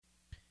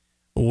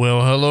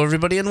Well, hello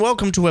everybody, and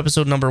welcome to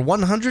episode number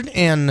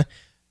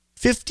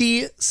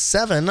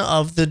 157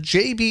 of the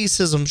JB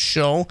Sism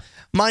Show.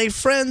 My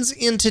friends,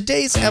 in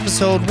today's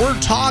episode, we're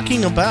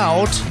talking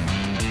about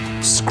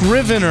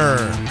Scrivener.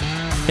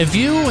 If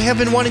you have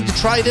been wanting to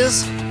try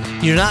this,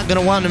 you're not going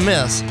to want to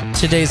miss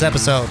today's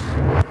episode.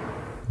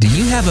 Do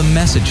you have a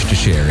message to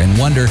share and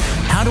wonder,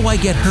 how do I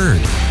get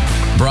heard?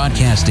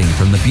 Broadcasting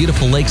from the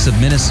beautiful lakes of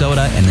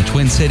Minnesota and the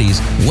Twin Cities,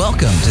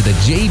 welcome to the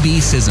JB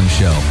Sism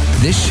Show.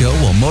 This show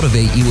will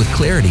motivate you with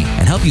clarity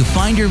and help you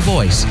find your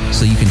voice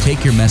so you can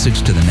take your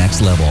message to the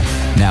next level.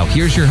 Now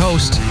here's your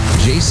host,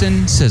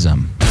 Jason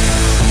Sism.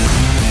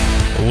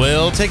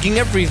 Well, taking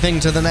everything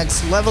to the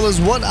next level is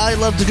what I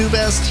love to do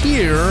best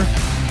here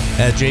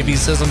at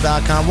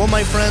jbsism.com. Well,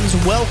 my friends,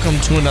 welcome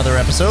to another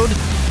episode.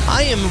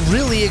 I am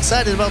really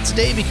excited about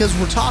today because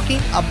we're talking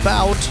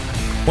about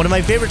one of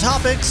my favorite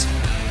topics,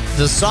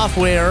 the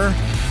software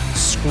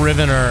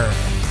Scrivener.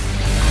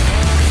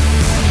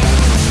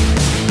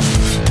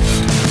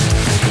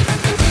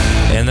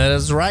 And that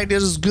is right. It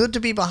is good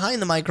to be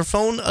behind the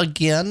microphone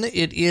again.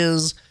 It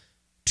is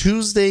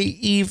Tuesday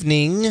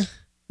evening,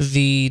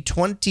 the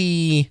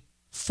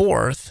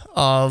 24th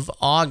of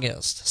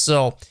August.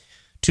 So,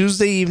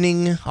 Tuesday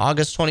evening,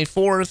 August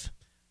 24th,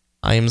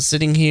 I am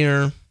sitting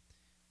here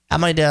at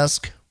my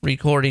desk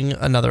recording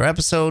another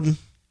episode.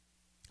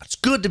 It's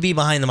good to be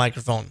behind the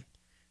microphone.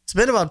 It's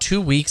been about 2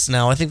 weeks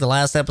now. I think the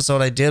last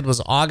episode I did was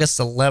August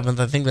 11th.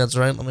 I think that's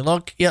right. Let me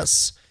look.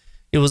 Yes,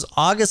 it was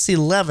August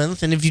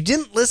 11th. And if you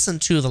didn't listen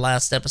to the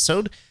last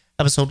episode,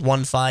 episode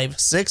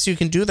 156, you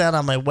can do that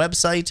on my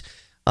website.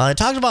 I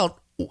talked about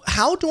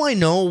how do I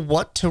know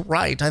what to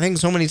write. I think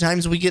so many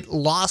times we get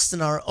lost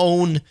in our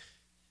own,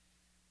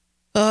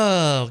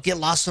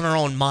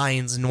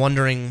 minds and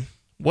wondering,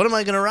 what am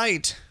I going to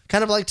write?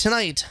 Kind of like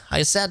tonight.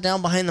 I sat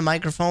down behind the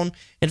microphone.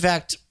 In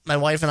fact, my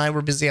wife and I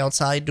were busy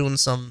outside doing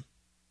some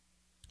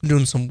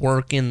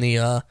work in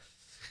the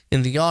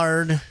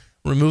yard,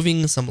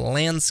 removing some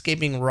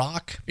landscaping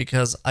rock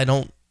because I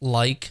don't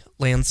like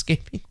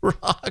landscaping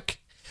rock.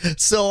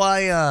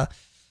 So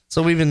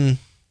we've been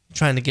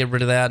trying to get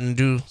rid of that and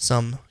do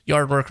some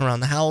yard work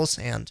around the house,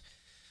 and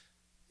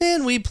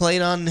we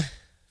played on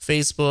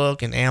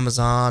Facebook and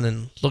Amazon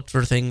and looked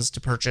for things to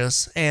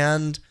purchase,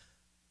 and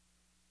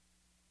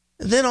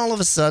then all of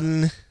a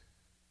sudden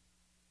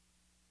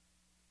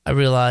I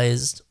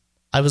realized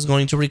I was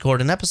going to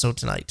record an episode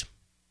tonight.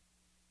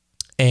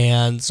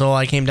 And so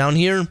I came down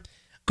here,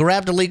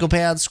 grabbed a legal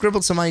pad,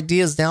 scribbled some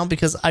ideas down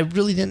because I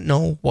really didn't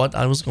know what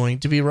I was going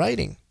to be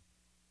writing.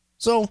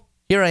 So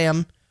here I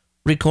am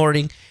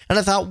recording, and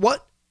I thought,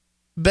 what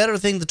better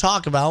thing to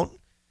talk about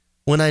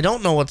when I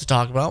don't know what to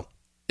talk about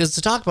is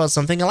to talk about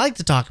something I like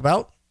to talk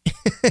about,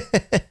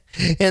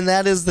 and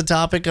that is the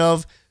topic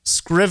of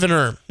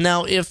Scrivener.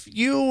 Now, if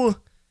you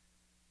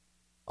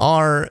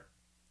are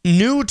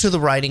new to the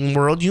writing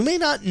world, you may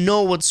not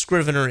know what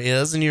Scrivener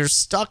is, and you're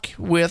stuck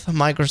with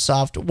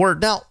Microsoft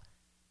Word. Now,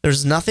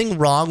 there's nothing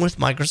wrong with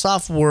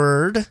Microsoft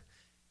Word.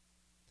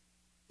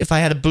 If I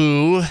had a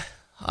boo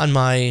on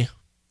my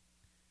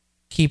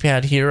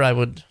keypad here, I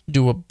would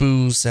do a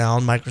boo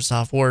sound.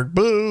 Microsoft Word,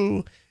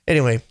 boo.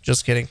 Anyway,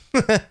 just kidding.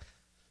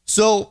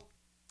 So,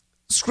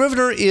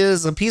 Scrivener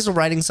is a piece of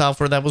writing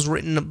software that was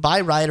written by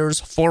writers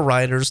for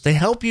writers to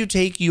help you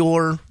take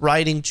your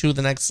writing to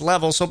the next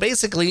level. So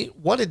basically,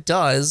 what it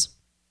does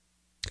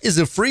is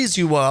it frees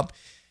you up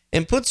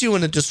and puts you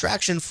in a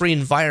distraction-free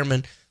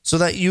environment so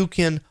that you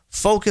can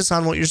focus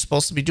on what you're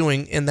supposed to be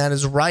doing, and that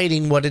is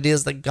writing what it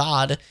is that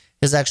God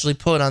has actually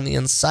put on the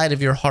inside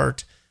of your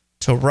heart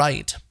to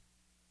write.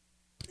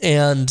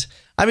 And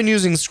I've been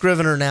using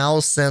Scrivener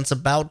now since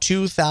about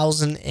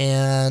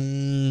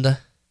 2010.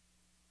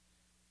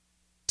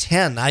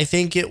 I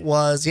think it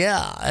was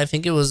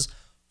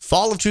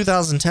fall of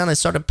 2010. I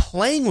started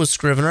playing with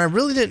Scrivener. I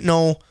really didn't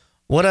know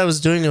what I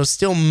was doing. I was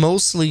still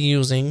mostly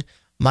using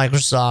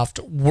Microsoft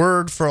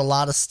Word for a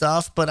lot of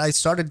stuff, but I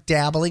started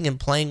dabbling and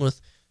playing with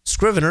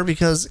Scrivener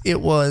because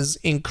it was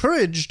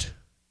encouraged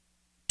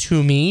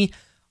to me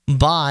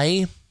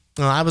by,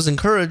 I was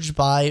encouraged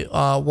by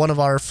one of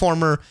our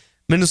former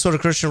Minnesota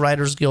Christian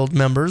Writers Guild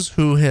members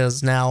who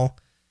has now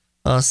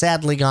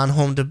sadly gone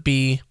home to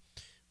be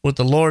with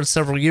the Lord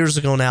several years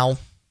ago now,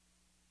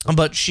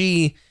 but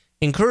she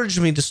encouraged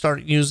me to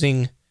start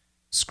using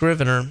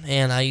Scrivener,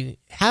 and I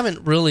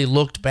haven't really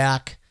looked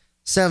back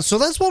since. So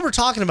that's what we're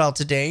talking about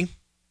today,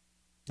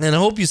 and I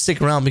hope you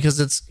stick around because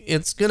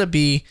it's going to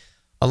be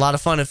a lot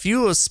of fun. If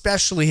you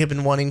especially have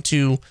been wanting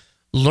to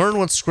learn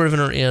what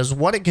Scrivener is,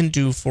 what it can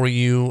do for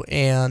you,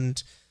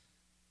 and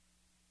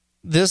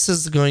this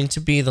is going to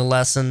be the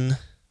lesson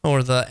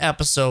or the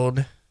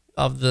episode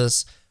of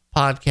this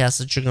podcast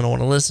that you're going to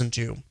want to listen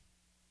to.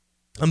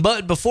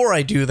 But before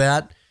I do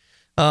that,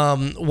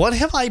 what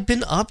have I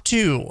been up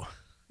to?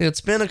 It's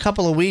been a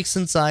couple of weeks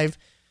since I've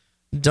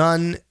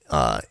done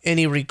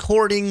any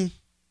recording.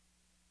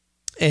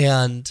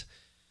 And,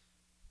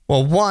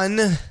 well, one,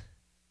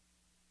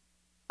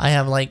 I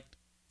have like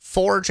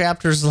 4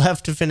 chapters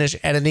left to finish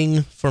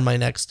editing for my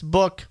next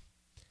book.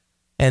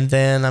 And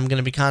then I'm going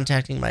to be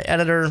contacting my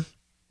editor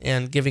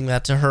and giving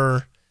that to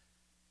her.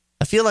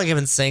 I feel like I've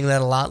been saying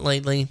that a lot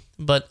lately,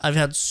 but I've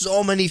had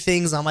so many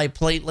things on my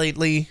plate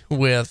lately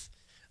with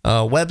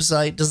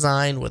website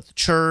design, with the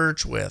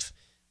church, with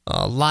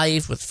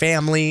life, with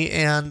family,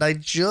 and I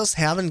just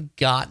haven't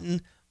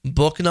gotten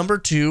book number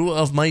 2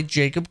 of my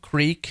Jacob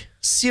Creek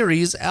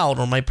series out,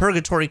 or my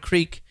Purgatory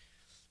Creek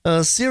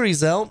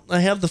series out.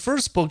 I have the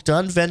first book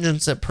done,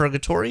 Vengeance at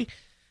Purgatory.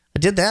 I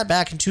did that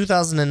back in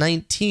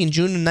 2019.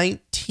 June of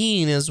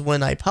 19 is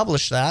when I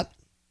published that.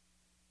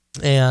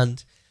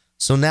 And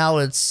so now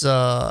it's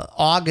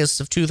August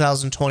of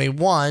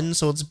 2021.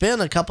 So it's been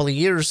a couple of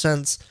years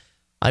since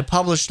I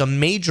published a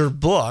major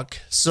book.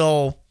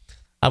 So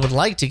I would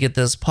like to get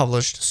this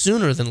published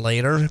sooner than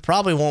later. It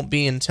probably won't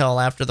be until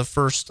after the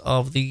first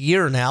of the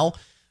year now,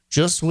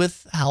 just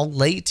with how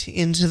late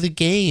into the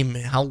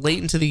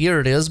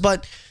year it is.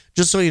 But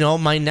just so you know,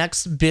 my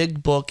next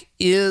big book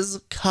is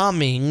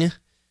coming.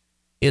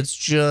 It's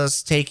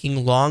just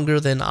taking longer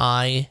than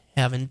I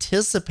have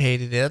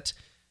anticipated it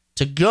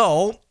to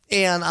go.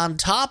 And on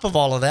top of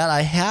all of that,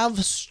 I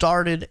have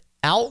started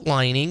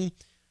outlining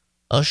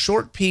a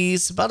short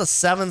piece, about a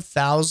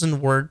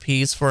 7,000 word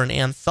piece for an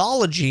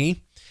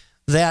anthology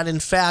that, in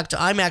fact,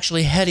 I'm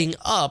actually heading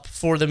up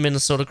for the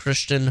Minnesota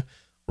Christian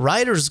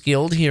Writers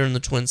Guild here in the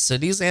Twin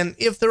Cities. And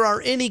if there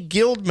are any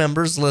guild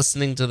members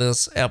listening to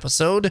this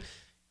episode,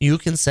 you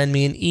can send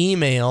me an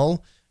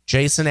email,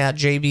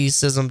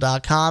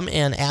 jason@jbsism.com,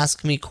 and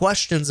ask me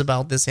questions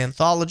about this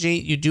anthology.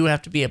 You do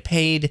have to be a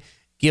paid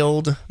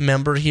guild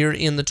member here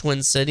in the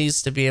Twin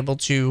Cities to be able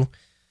to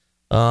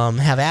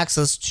have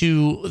access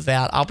to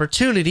that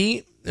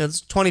opportunity.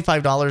 It's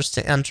 $25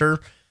 to enter,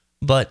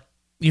 but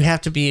you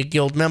have to be a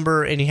guild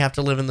member and you have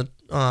to live in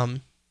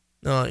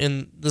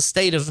the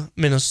state of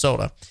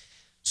Minnesota.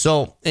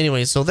 So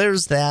anyway, so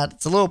there's that.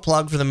 It's a little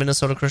plug for the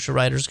Minnesota Christian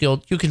Writers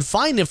Guild. You can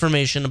find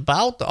information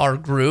about our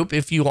group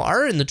if you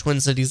are in the Twin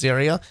Cities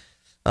area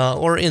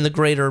or in the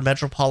greater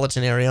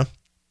metropolitan area.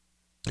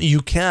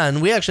 You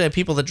can. We actually have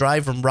people that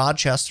drive from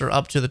Rochester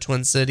up to the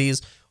Twin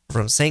Cities,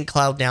 from St.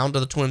 Cloud down to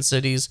the Twin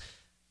Cities.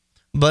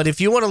 But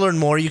if you want to learn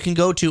more, you can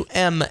go to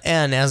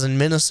MN, as in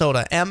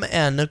Minnesota,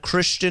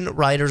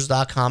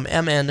 mnchristianwriters.com,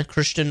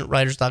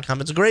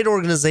 mnchristianwriters.com. It's a great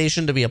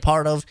organization to be a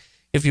part of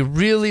if you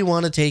really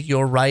want to take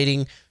your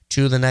writing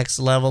to the next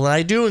level. And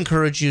I do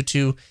encourage you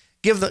to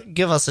give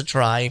us a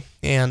try.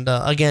 And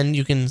again,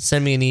 you can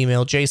send me an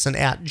email,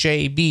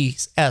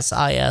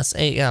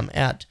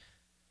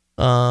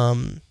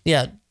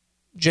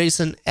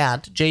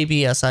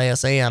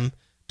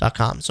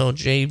 jason@jbsisam.com. So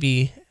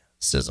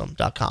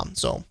jbsism.com.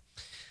 So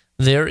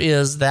there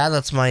is that.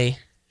 That's my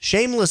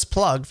shameless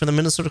plug for the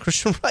Minnesota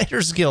Christian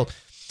Writers Guild.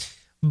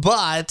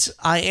 But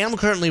I am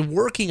currently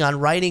working on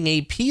writing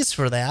a piece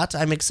for that.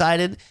 I'm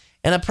excited,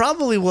 and I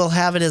probably will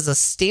have it as a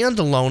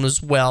standalone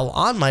as well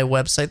on my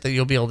website that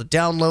you'll be able to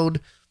download.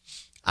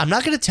 I'm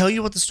not going to tell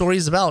you what the story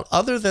is about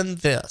other than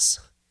this.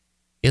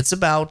 It's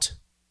about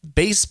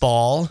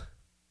baseball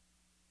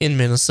in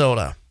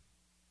Minnesota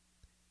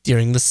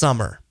during the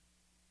summer.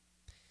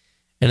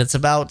 And it's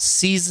about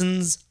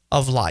seasons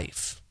of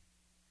life.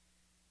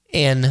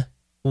 And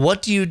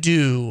what do you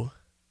do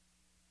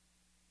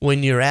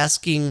when you're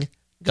asking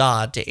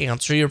God to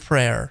answer your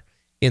prayer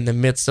in the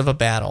midst of a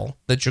battle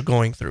that you're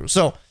going through?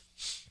 So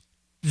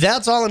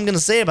that's all I'm going to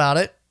say about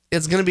it.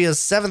 It's going to be a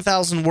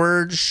 7,000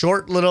 word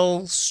short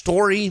little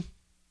story.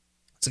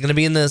 It's going to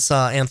be in this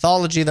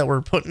anthology that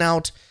we're putting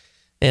out.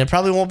 And it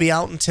probably won't be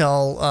out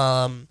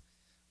until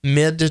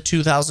mid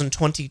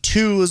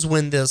 2022 is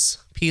when this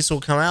piece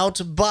will come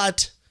out.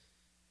 But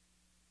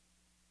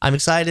I'm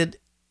excited.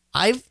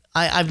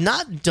 I've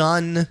not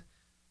done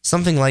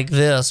something like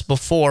this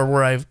before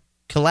where I've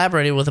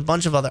collaborated with a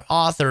bunch of other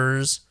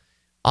authors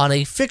on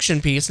a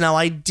fiction piece. Now,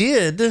 I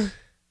did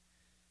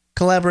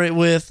collaborate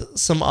with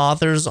some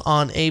authors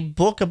on a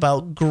book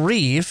about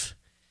grief.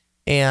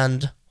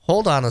 And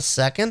hold on a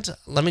second.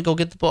 Let me go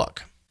get the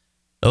book.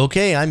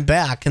 Okay, I'm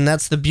back. And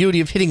that's the beauty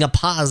of hitting a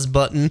pause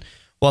button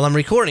while I'm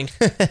recording.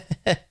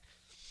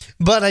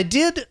 But I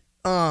did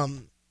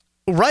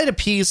write a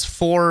piece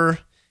for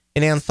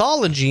an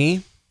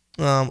anthology,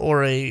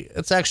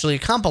 it's actually a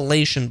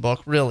compilation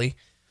book, really,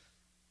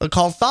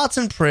 called Thoughts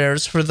and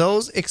Prayers for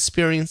Those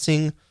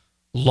Experiencing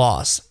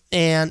Loss.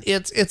 And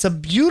it's a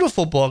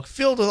beautiful book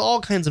filled with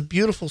all kinds of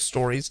beautiful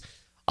stories.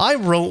 I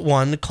wrote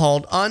one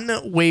called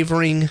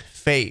Unwavering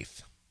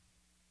Faith,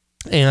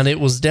 and it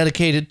was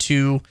dedicated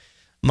to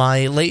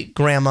my late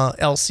grandma,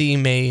 Elsie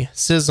Mae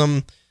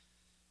Sism.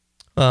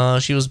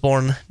 She was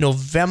born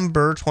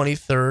November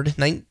 23rd,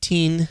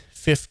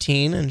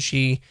 1915, and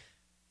she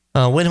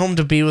went home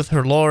to be with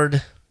her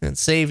Lord and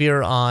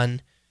Savior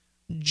on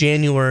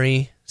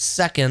January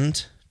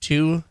 2nd,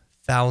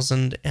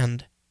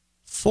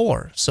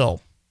 2004.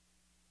 So,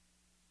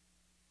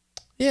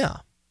 yeah.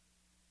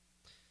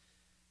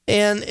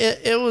 And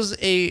it was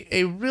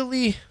a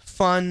really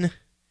fun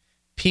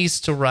piece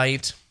to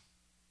write,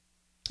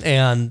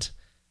 and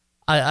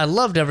I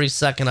loved every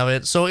second of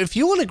it. So if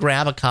you want to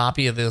grab a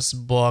copy of this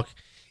book,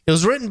 It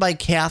was written by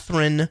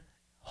Catherine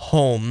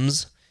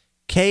Holmes,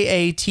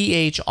 Kathryn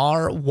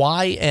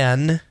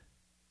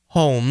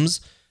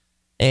Holmes,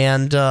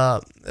 and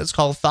it's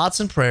called Thoughts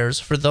and Prayers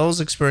for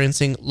Those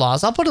Experiencing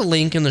Loss. I'll put a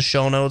link in the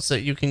show notes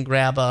that you can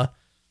grab a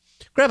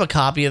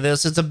copy of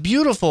this. It's a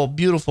beautiful,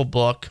 beautiful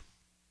book,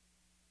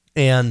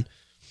 and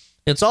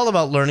it's all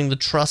about learning to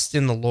trust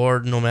in the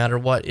Lord no matter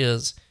what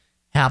is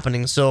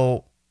happening.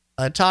 So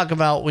I talk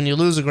about when you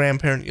lose a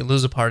grandparent, you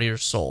lose a part of your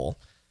soul,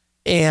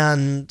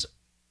 and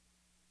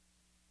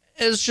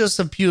it's just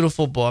a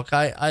beautiful book.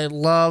 I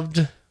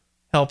loved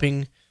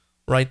helping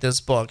write this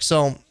book.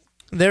 So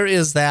there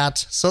is that.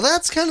 So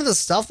that's kind of the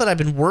stuff that I've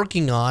been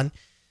working on.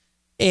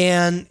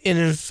 And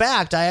in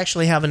fact, I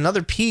actually have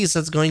another piece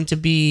that's going to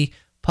be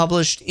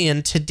published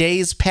in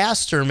Today's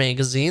Pastor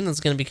magazine that's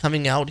going to be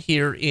coming out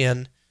here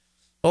in,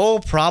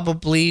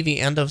 probably the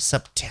end of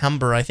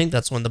September. I think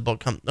that's when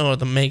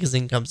the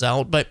magazine comes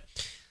out. But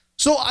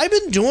so I've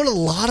been doing a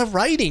lot of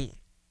writing.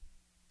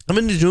 I've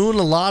been doing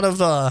a lot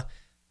of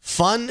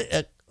fun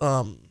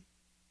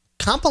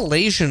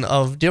compilation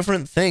of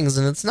different things,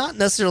 and it's not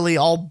necessarily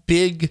all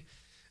big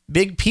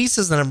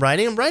pieces that I'm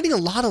writing. I'm writing a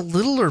lot of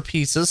littler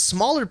pieces,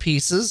 smaller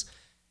pieces,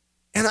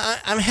 and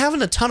I'm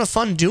having a ton of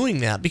fun doing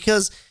that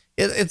because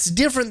it's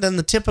different than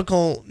the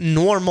typical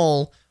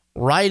normal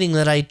writing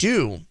that I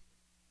do.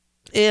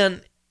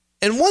 And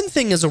one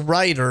thing as a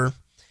writer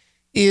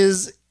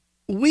is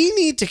we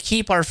need to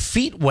keep our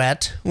feet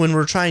wet when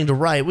we're trying to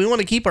write. We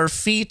want to keep our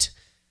feet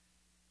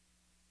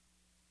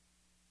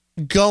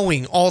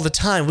going all the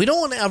time. We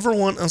don't ever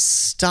want to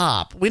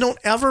stop. We don't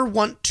ever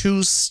want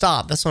to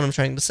stop. That's what I'm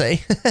trying to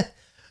say.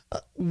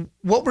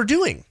 What we're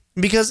doing.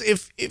 Because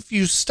if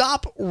you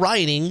stop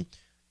writing,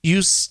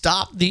 you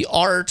stop the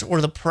art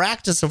or the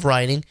practice of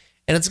writing,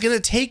 and it's going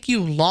to take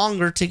you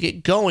longer to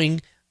get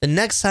going the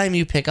next time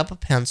you pick up a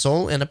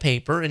pencil and a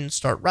paper and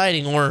start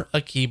writing, or a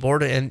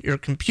keyboard and your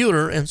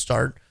computer and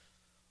start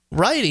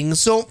writing.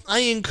 So I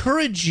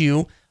encourage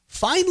you,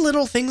 find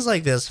little things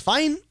like this.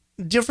 Find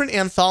different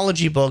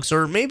anthology books,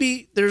 or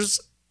maybe there's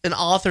an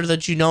author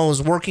that you know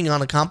is working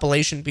on a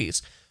compilation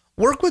piece.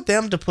 Work with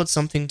them to put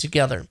something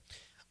together.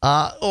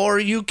 Or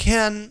you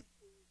can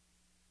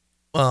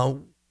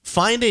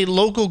find a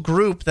local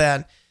group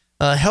that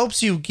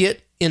helps you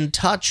get in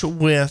touch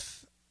with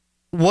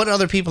what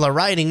other people are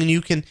writing, and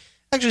you can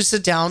actually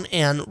sit down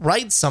and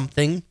write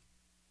something.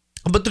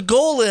 But the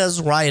goal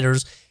as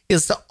writers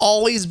is to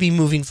always be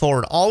moving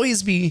forward,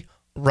 always be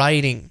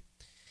writing.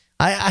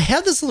 I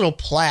had this little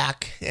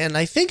plaque, and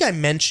I think I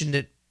mentioned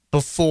it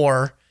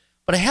before,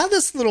 but I have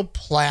this little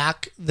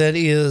plaque that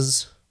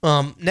is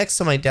next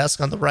to my desk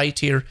on the right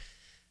here,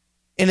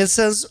 and it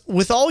says,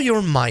 "With all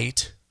your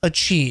might,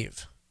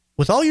 achieve.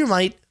 With all your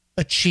might,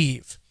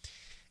 achieve."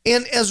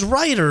 And as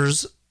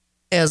writers,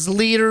 as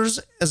leaders,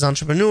 as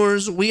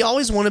entrepreneurs, we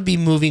always want to be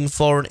moving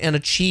forward and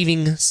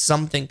achieving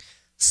something,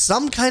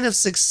 some kind of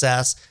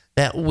success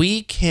that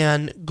we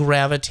can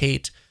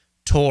gravitate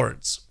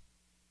towards.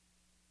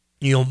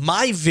 You know,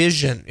 my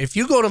vision, if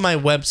you go to my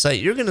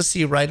website, you're going to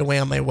see right away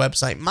on my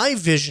website, my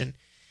vision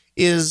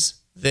is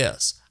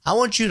this. I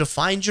want you to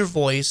find your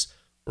voice,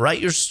 write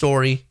your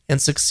story,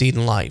 and succeed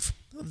in life.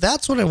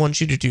 That's what I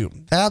want you to do.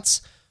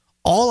 That's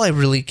all I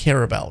really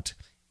care about,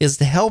 is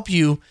to help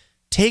you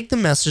take the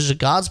message that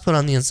God's put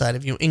on the inside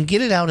of you and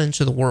get it out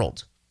into the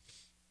world.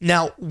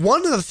 Now,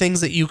 one of the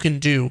things that you can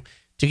do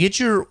to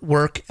get your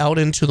work out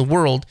into the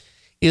world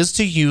is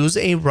to use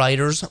a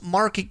writer's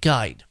market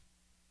guide.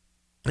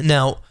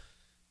 Now,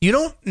 you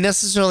don't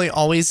necessarily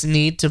always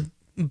need to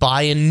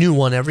buy a new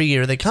one every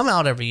year. They come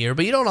out every year,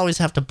 but you don't always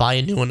have to buy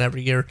a new one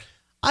every year.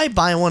 I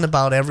buy one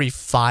about every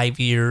 5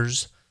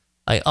 years.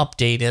 I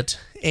update it,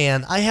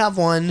 and I have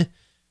one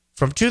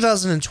from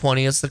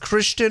 2020. It's the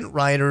Christian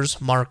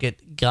Writers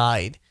Market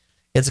Guide.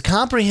 It's a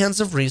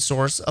comprehensive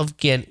resource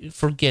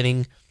for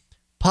getting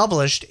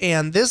published,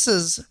 and this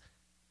is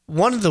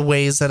one of the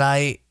ways that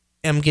I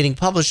am getting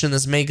published in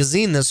this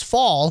magazine this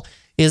fall,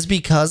 is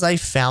because I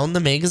found the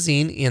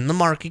magazine in the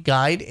market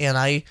guide, and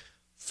I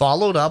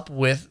followed up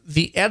with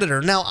the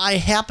editor. Now, I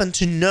happen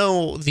to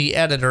know the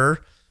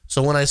editor,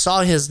 so when I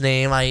saw his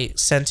name, I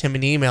sent him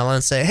an email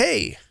and say,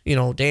 "Hey,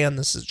 Dan,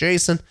 this is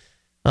Jason.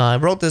 I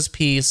wrote this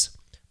piece."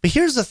 But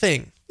here's the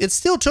thing. It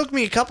still took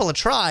me a couple of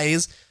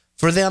tries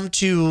for them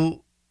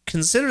to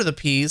consider the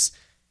piece,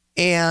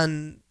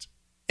 and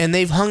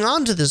they've hung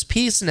on to this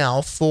piece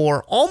now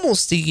for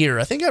almost a year.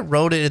 I think I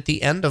wrote it at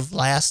the end of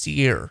last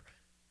year.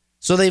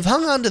 So they've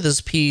hung on to this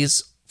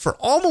piece for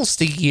almost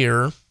a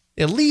year,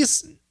 at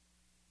least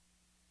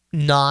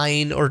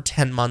 9 or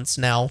 10 months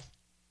now.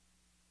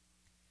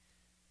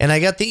 And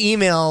I got the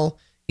email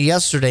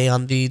yesterday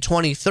on the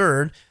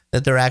 23rd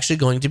that they're actually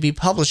going to be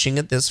publishing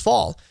it this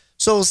fall.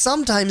 So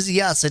sometimes,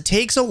 yes, it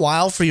takes a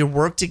while for your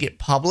work to get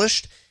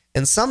published,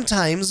 and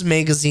sometimes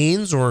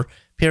magazines or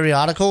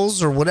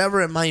periodicals or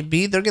whatever it might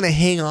be, they're going to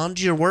hang on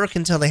to your work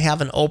until they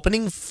have an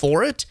opening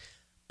for it,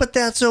 but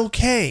that's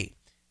okay.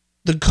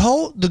 The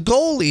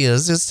goal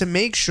is to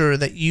make sure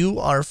that you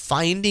are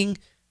finding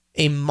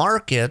a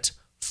market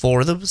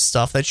for the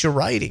stuff that you're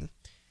writing.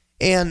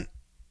 And,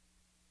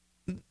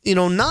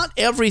 not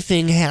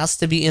everything has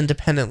to be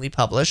independently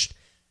published.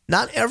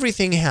 Not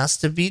everything has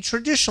to be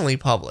traditionally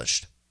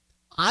published.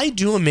 I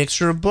do a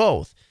mixture of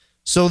both.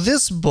 So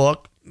this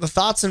book, The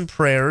Thoughts and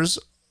Prayers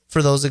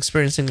for Those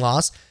Experiencing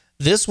Loss,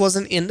 this was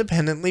an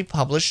independently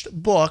published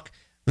book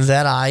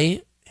that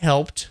I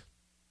helped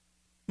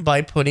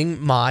by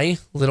putting my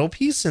little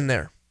piece in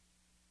there.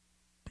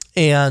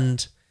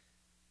 And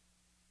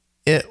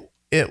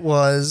it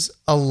was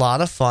a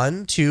lot of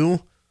fun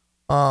to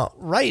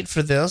write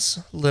for this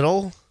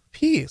little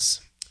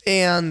piece.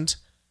 And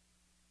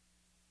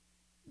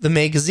the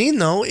magazine,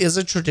 though, is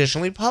a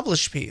traditionally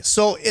published piece.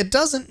 So it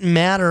doesn't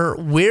matter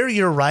where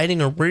you're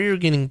writing or where you're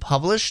getting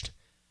published.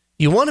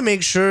 You want to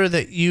make sure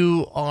that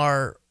you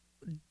are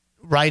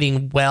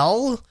writing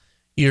well,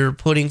 you're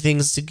putting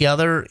things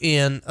together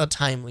in a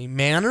timely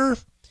manner,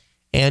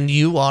 and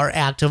you are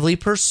actively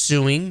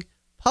pursuing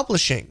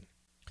publishing.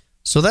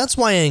 So that's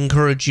why I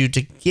encourage you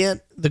to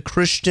get the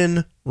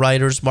Christian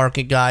Writer's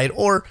Market Guide,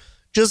 or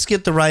just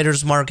get the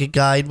Writer's Market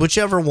Guide,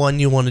 whichever one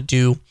you want to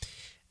do.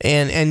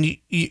 And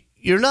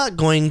you're not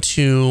going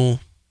to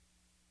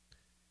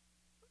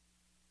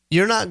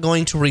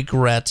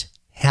regret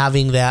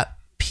having that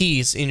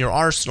piece in your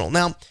arsenal.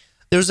 Now,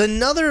 there's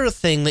another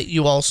thing that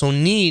you also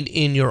need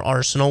in your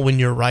arsenal when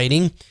you're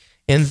writing,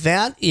 and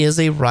that is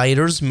a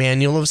writer's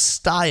manual of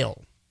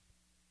style.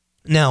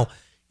 Now,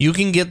 you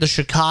can get the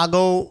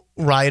Chicago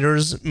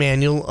Writer's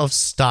Manual of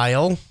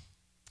Style,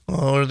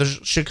 or the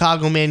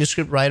Chicago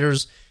Manuscript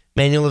Writer's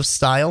Manual of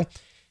Style,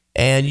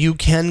 and you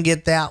can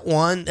get that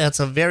one. That's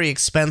a very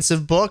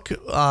expensive book,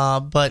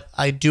 but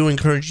I do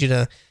encourage you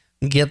to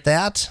get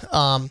that.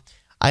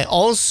 I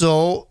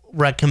also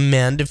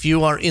recommend, if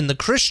you are in the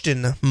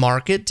Christian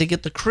market, to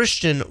get the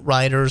Christian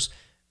Writer's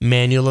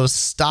Manual of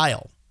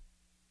Style.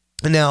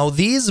 Now,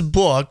 these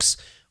books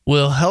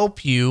will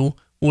help you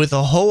with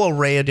a whole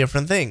array of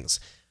different things,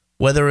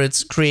 whether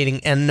it's creating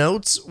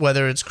endnotes,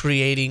 whether it's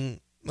creating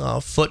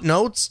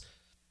footnotes,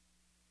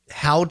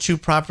 how to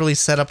properly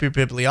set up your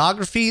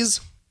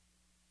bibliographies,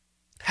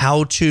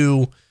 how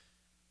to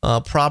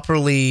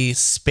properly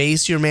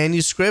space your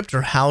manuscript,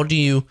 or how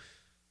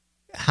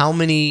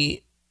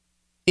many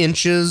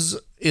inches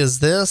is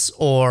this,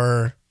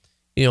 or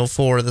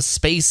for the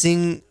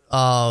spacing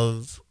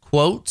of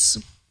quotes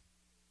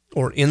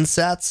or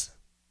insets.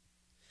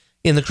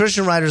 In the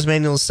Christian Writer's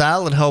Manual of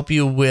Style, it'll help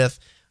you with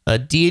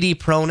deity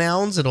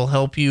pronouns. It'll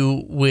help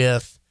you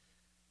with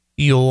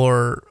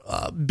your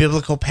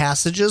biblical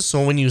passages.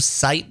 So when you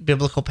cite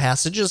biblical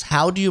passages,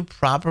 how do you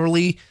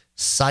properly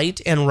cite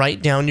and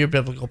write down your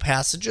biblical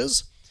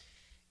passages?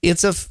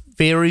 It's a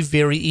very,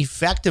 very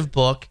effective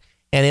book,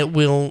 and it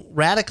will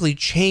radically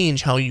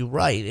change how you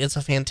write. It's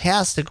a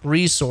fantastic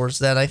resource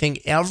that I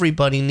think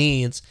everybody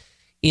needs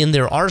in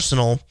their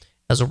arsenal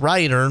as a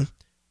writer,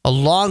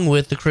 along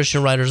with the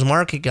Christian Writer's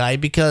Market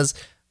Guide, because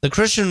the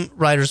Christian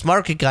Writer's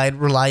Market Guide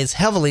relies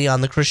heavily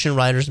on the Christian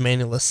Writer's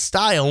Manual of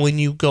Style when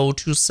you go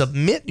to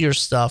submit your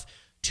stuff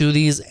to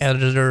these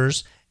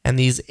editors and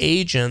these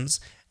agents,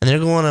 and they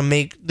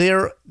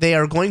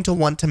are going to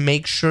want to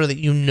make sure that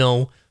you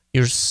know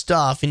your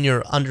stuff and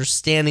you're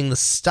understanding the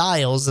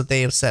styles that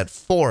they have set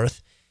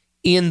forth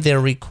in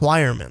their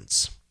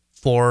requirements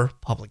for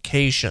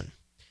publication.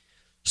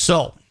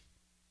 So,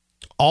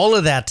 all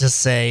of that to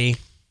say,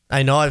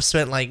 I know I've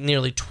spent like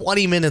nearly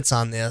 20 minutes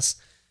on this,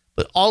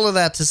 but all of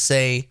that to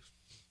say,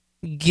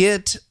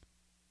 get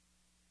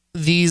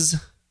these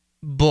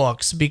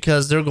books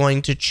because they're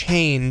going to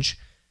change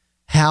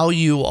how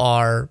you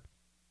are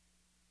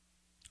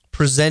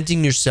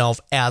presenting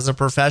yourself as a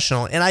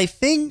professional. And I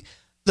think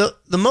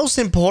the most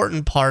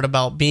important part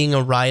about being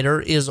a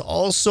writer is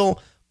also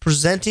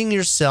presenting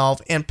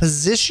yourself and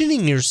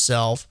positioning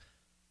yourself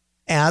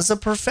as a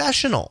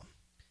professional,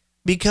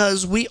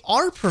 because we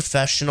are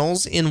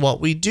professionals in what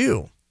we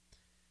do.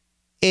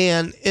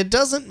 And it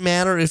doesn't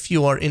matter if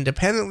you are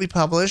independently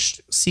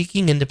published,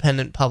 seeking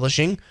independent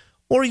publishing,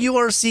 or you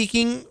are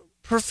seeking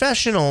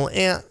traditional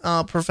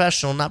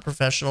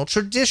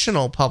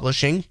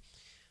publishing.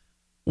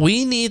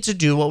 We need to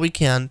do what we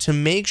can to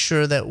make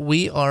sure that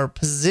we are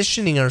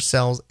positioning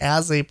ourselves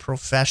as a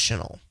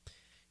professional.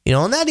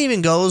 And that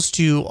even goes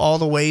to all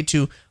the way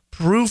to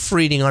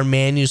proofreading our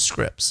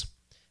manuscripts,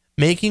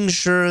 making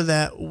sure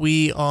that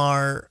we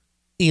are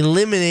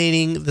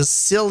eliminating the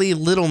silly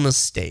little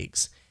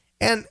mistakes.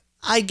 And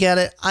I get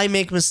it. I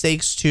make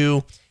mistakes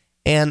too.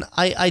 And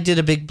I did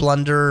a big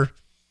blunder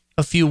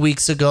a few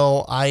weeks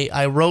ago.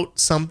 I wrote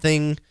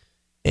something,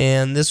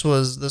 and this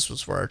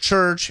was for our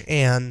church,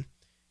 and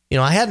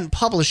I hadn't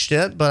published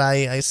it, but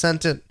I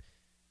sent it,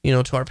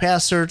 to our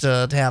pastor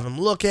to have him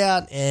look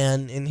at,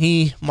 and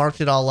he marked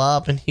it all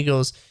up, and he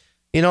goes,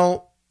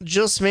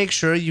 just make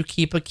sure you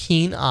keep a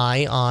keen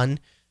eye on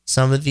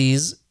some of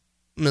these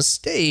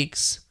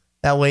mistakes.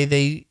 That way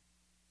they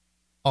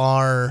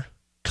are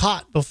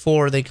caught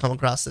before they come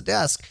across the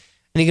desk.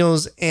 And he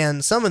goes,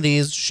 and some of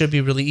these should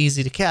be really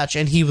easy to catch,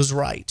 and he was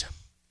right.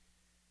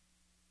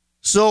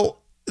 So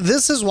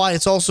this is why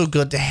it's also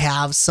good to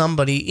have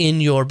somebody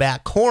in your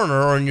back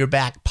corner or in your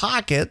back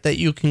pocket that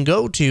you can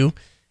go to,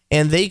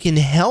 and they can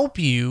help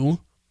you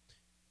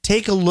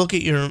take a look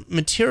at your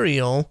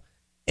material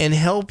and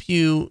help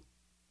you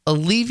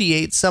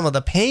alleviate some of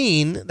the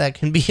pain that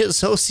can be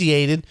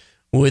associated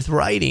with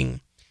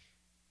writing.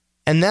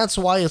 And that's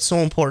why it's so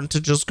important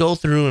to just go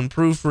through and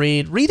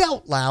proofread, read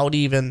out loud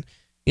even,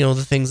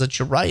 the things that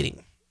you're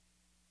writing.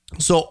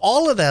 So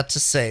all of that to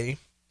say,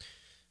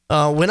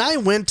 when I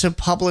went to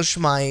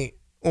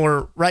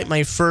write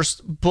my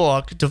first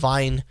book,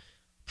 Divine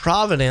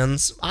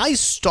Providence, I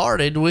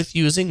started with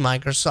using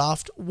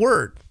Microsoft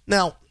Word.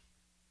 Now,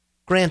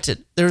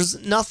 granted,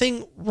 there's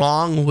nothing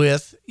wrong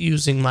with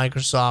using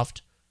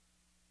Microsoft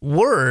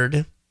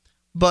Word,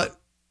 but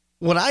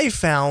what I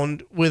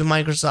found with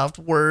Microsoft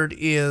Word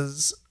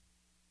is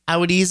I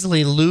would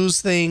easily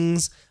lose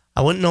things.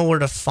 I wouldn't know where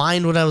to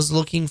find what I was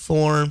looking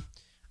for.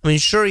 I mean,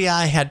 sure, yeah,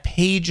 I had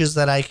pages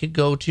that I could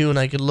go to and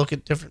I could look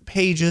at different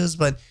pages,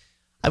 but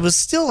I was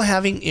still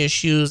having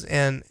issues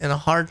and a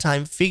hard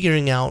time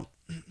figuring out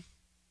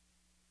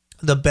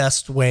the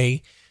best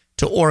way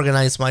to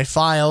organize my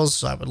files.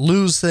 So I would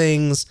lose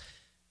things.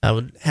 I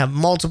would have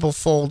multiple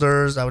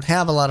folders. I would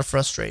have a lot of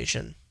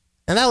frustration.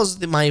 And that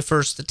was my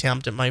first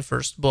attempt at my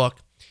first book.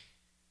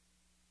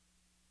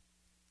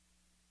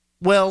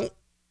 Well,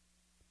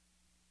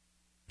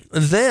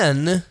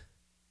 then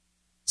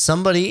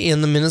somebody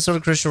in the Minnesota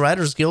Christian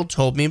Writers Guild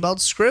told me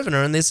about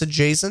Scrivener, and they said,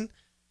 Jason,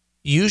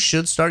 you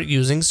should start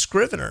using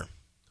Scrivener.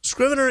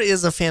 Scrivener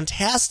is a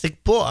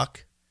fantastic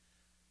book.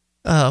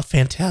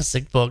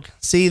 Fantastic book.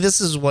 See,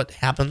 this is what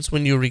happens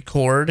when you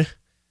record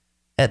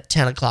at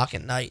 10 o'clock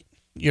at night.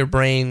 Your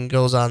brain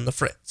goes on the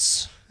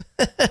fritz.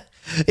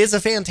 It's a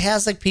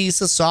fantastic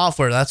piece of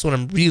software. That's what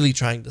I'm really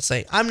trying to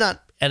say. I'm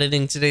not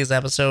editing today's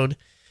episode,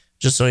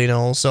 just so you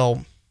know.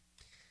 So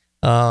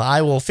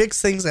I will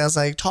fix things as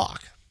I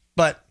talk.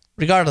 But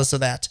regardless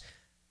of that,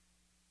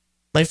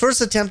 my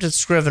first attempt at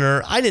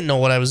Scrivener, I didn't know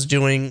what I was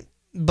doing,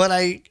 but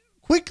I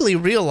quickly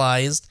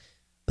realized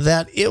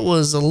that it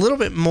was a little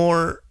bit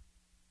more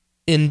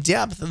in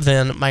depth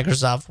than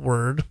Microsoft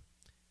Word.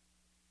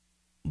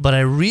 But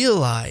I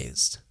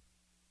realized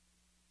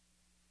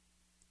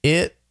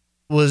it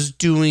was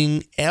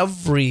doing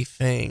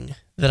everything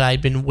that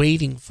I'd been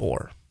waiting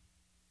for.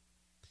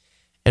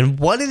 And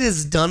what it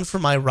has done for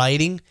my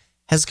writing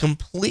has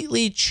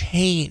completely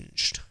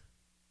changed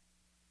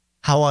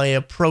how I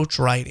approach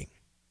writing.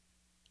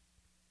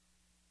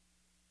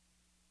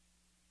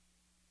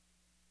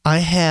 I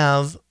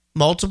have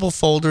multiple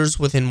folders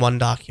within one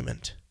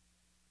document.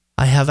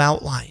 I have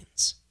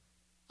outlines.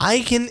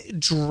 I can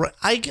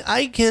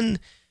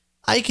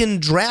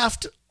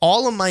draft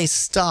all of my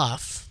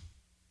stuff.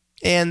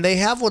 And they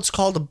have what's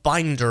called a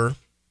binder.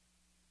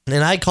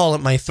 And I call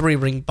it my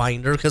 3-ring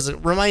binder because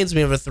it reminds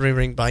me of a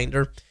 3-ring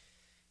binder.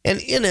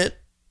 And in it,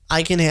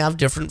 I can have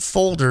different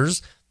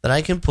folders that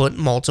I can put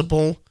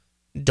multiple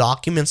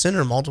documents in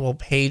or multiple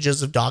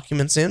pages of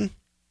documents in.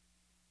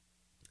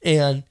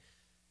 And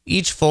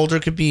each folder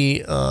could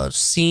be a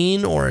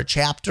scene or a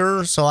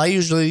chapter. So I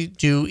usually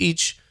do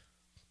each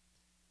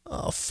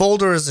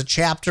folder as a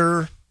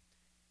chapter.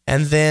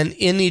 And then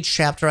in each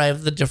chapter, I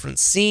have the different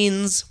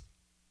scenes.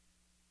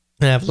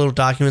 And I have little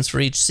documents for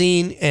each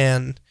scene,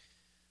 and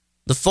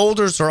the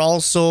folders are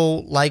also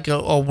like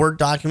a Word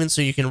document,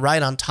 so you can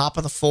write on top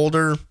of the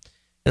folder. And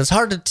it's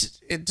hard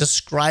to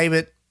describe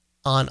it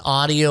on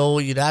audio.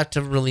 You'd have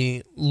to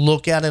really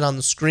look at it on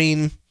the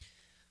screen.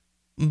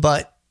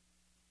 But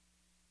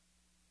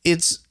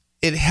it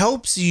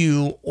helps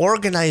you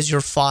organize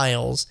your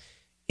files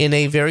in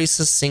a very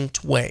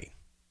succinct way,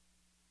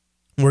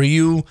 where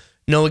you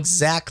know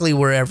exactly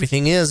where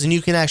everything is, and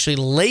you can actually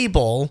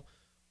label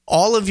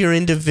all of your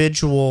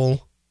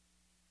individual,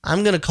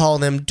 I'm going to call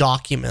them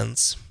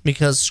documents,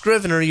 because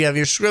Scrivener, you have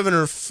your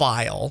Scrivener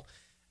file,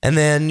 and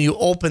then you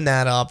open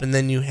that up, and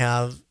then you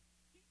have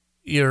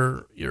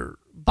your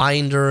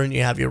binder, and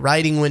you have your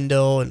writing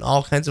window, and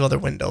all kinds of other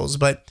windows.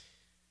 But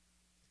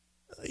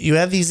you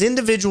have these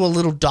individual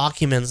little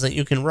documents that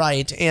you can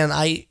write, and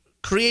I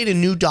create a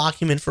new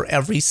document for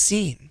every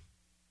scene.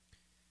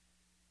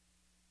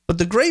 But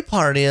the great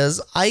part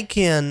is I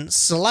can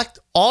select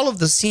all of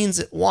the scenes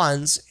at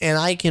once, and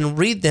I can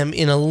read them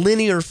in a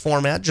linear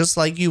format just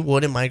like you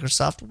would in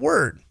Microsoft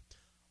Word.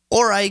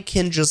 Or I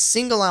can just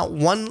single out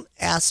one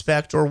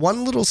aspect or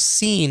one little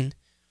scene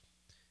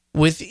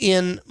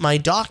within my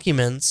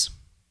documents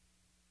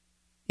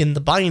in the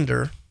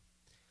binder,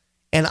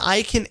 and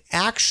I can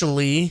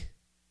actually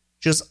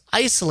just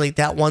isolate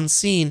that one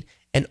scene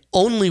and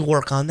only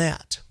work on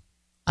that.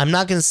 I'm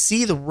not going to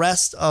see the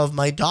rest of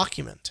my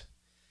document.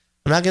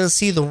 I'm not going to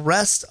see the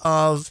rest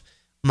of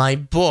my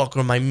book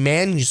or my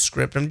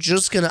manuscript. I'm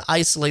just going to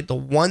isolate the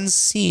one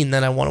scene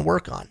that I want to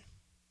work on.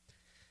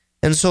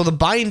 And so the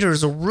binder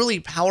is a really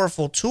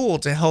powerful tool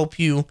to help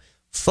you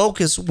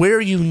focus where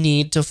you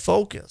need to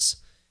focus.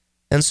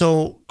 And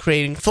so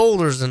creating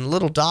folders and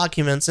little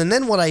documents. And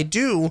then what I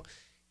do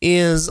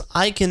is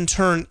I can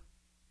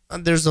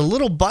there's a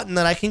little button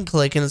that I can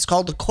click, and it's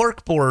called the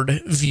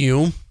corkboard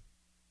view.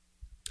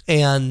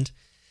 And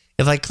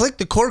if I click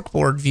the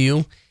corkboard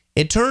view,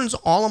 it turns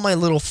all of my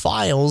little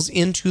files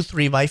into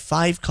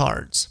 3x5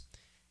 cards.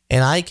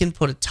 And I can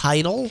put a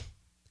title,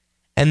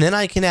 and then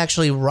I can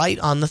actually write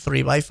on the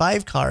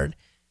 3x5 card.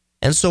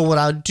 And so what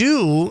I'll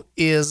do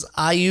is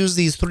I use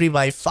these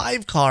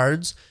 3x5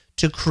 cards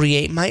to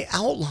create my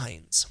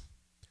outlines.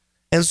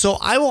 And so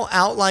I will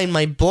outline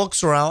my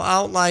books, or I'll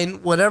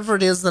outline whatever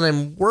it is that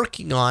I'm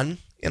working on,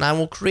 and I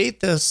will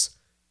create this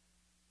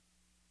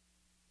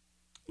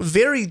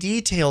very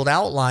detailed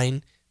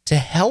outline to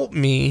help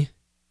me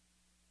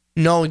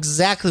know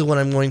exactly what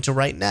I'm going to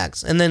write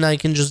next. And then I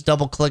can just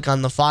double click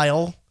on the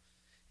file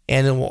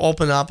and it will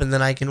open up, and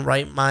then I can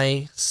write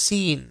my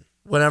scene,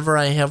 whatever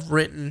I have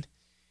written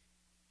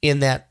in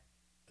that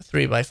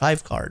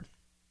 3x5 card.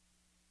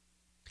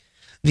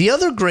 The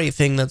other great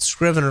thing that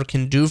Scrivener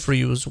can do for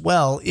you as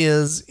well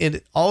is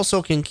it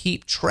also can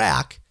keep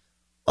track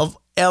of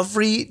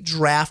every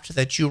draft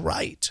that you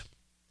write.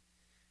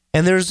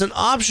 And there's an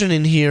option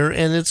in here,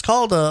 and it's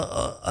called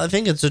I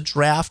think it's a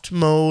draft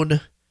mode.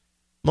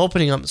 I'm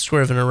opening up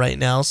Scrivener right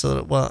now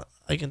so that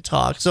I can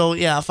talk. So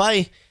yeah, if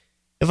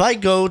I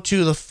go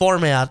to the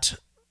format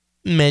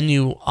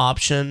menu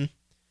option,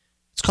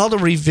 it's called a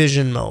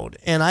revision mode,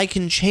 and I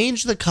can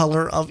change the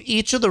color of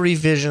each of the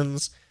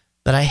revisions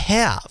that I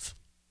have.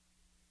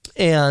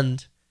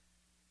 And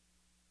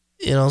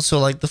so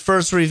like the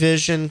first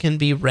revision can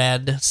be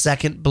red,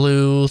 second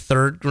blue,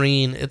 third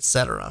green,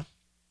 etc.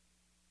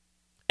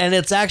 And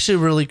it's actually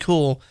really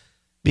cool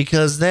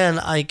because then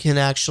I can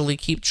actually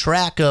keep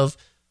track of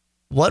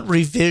what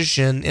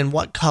revision and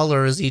what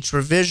color is each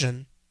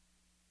revision.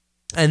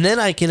 And then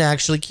I can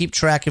actually keep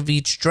track of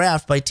each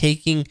draft by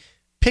taking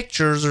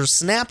pictures or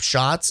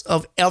snapshots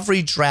of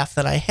every draft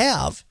that I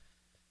have.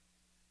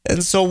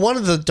 And so one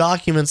of the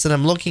documents that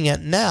I'm looking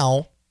at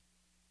now,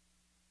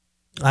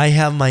 I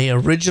have my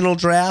original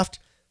draft,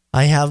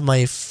 I have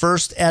my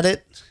first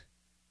edit,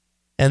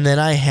 and then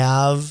I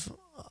have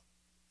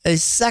a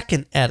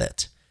second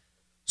edit.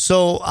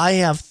 So I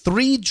have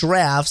 3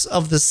 drafts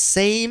of the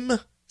same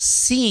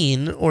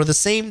scene or the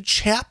same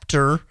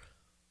chapter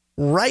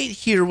right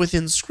here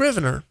within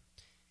Scrivener.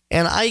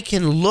 And I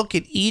can look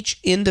at each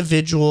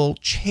individual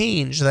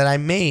change that I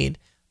made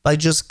by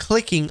just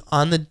clicking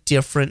on the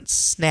different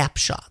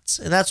snapshots.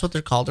 And that's what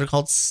they're called. They're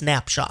called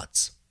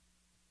snapshots.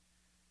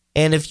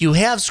 And if you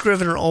have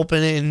Scrivener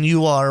open and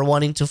you are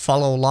wanting to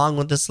follow along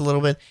with this a little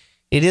bit,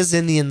 it is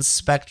in the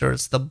inspector.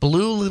 It's the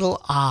blue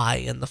little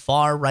eye in the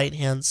far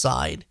right-hand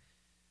side.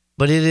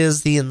 But it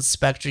is the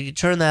inspector. You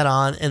turn that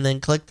on and then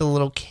click the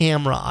little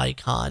camera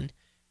icon.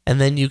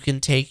 And then you can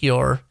take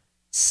your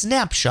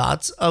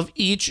snapshots of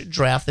each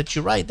draft that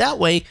you write. That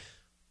way,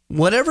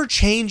 whatever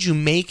change you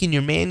make in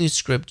your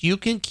manuscript, you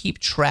can keep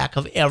track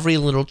of every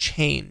little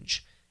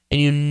change. And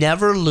you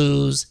never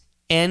lose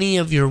any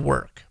of your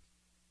work.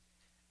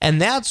 And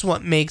that's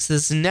what makes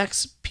this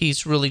next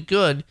piece really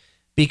good,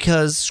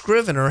 because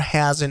Scrivener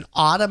has an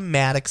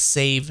automatic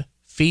save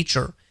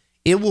feature.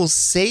 It will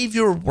save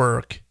your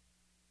work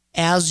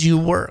as you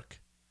work.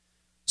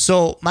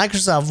 So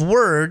Microsoft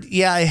Word,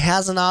 yeah, it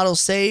has an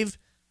autosave,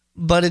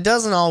 but it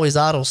doesn't always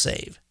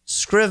autosave.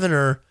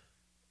 Scrivener,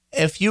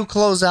 if you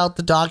close out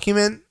the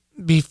document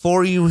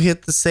before you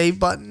hit the save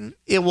button,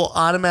 it will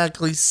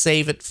automatically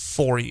save it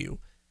for you.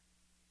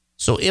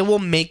 So it will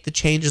make the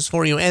changes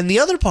for you. And the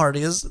other part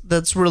is,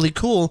 that's really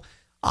cool,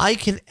 I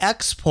can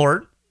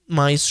export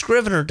my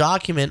Scrivener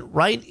document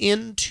right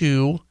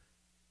into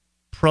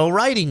Pro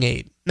Writing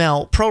Aid.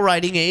 Now, Pro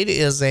Writing Aid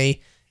is a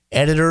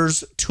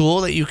editor's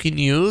tool that you can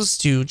use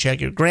to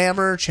check your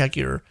grammar, check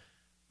your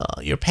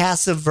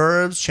passive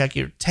verbs, check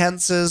your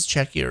tenses,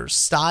 check your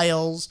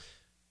styles.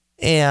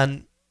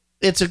 And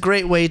it's a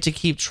great way to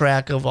keep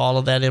track of all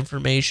of that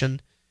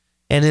information.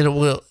 And it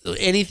will,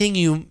 anything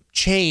you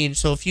change,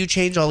 so if you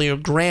change all your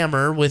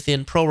grammar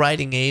within Pro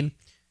Writing Aid,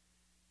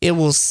 it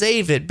will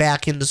save it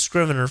back into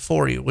Scrivener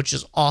for you, which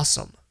is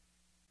awesome.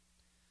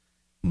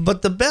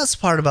 But the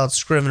best part about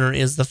Scrivener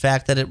is the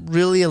fact that it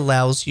really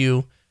allows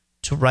you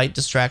to write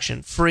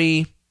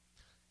distraction-free.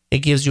 It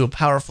gives you a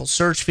powerful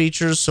search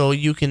feature, so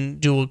you can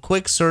do a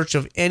quick search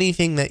of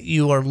anything that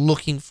you are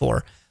looking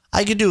for.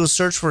 I could do a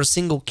search for a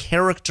single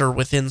character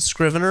within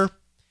Scrivener,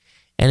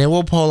 and it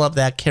will pull up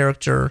that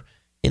character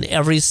in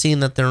every scene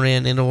that they're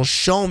in, and it will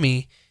show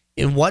me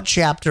in what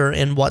chapter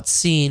and what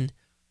scene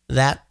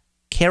that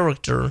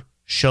character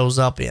shows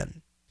up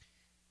in.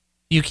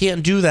 You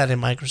can't do that in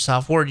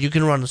Microsoft Word. You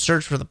can run a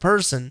search for the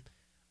person,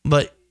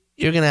 but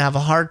you're going to have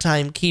a hard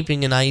time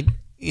keeping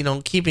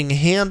keeping a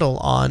handle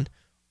on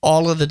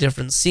all of the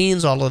different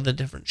scenes, all of the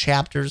different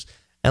chapters,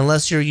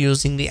 unless you're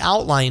using the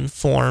outline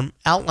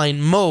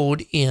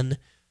mode in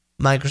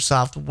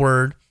Microsoft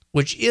Word,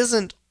 which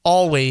isn't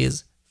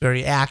always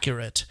very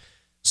accurate.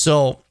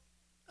 So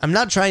I'm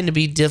not trying to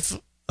be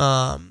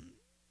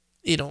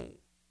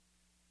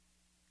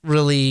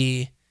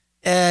really,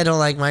 I don't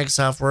like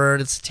Microsoft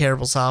Word. It's a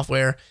terrible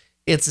software.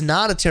 It's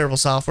not a terrible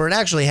software. It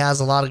actually has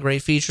a lot of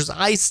great features.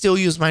 I still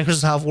use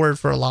Microsoft Word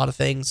for a lot of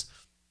things.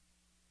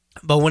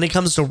 But when it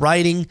comes to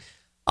writing,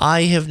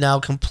 I have now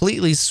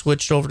completely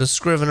switched over to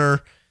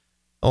Scrivener.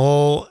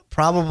 Oh,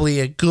 probably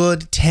a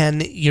good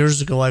 10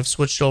 years ago, I've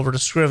switched over to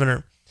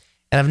Scrivener.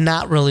 And I've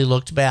not really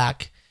looked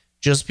back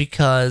just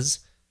because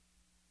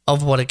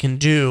of what it can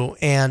do.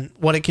 And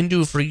what it can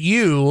do for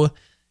you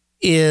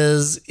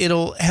is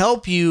it'll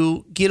help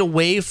you get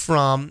away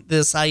from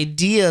this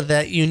idea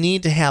that you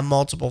need to have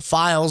multiple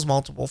files,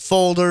 multiple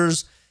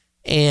folders,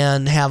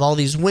 and have all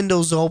these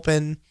windows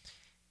open.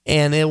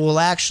 And it will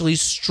actually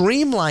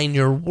streamline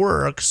your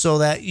work so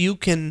that you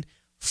can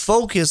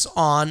focus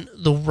on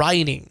the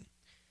writing.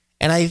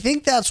 And I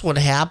think that's what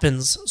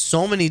happens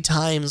so many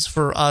times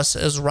for us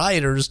as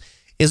writers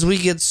is we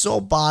get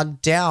so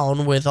bogged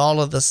down with all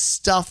of the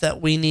stuff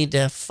that we need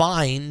to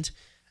find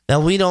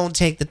that we don't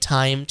take the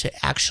time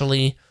to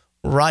actually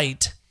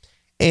write.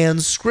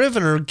 And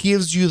Scrivener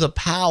gives you the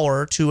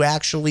power to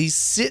actually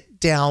sit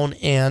down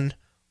and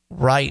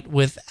write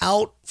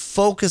without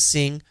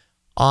focusing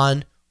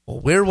on, well,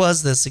 where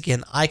was this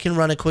again? I can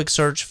run a quick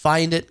search,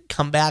 find it,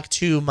 come back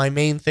to my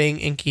main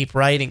thing, and keep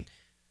writing.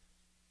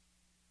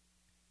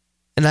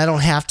 And I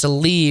don't have to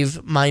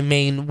leave my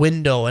main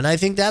window. And I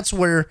think that's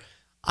where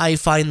I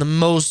find the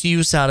most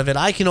use out of it.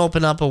 I can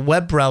open up a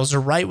web browser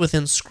right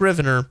within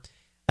Scrivener.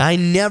 I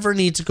never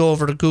need to go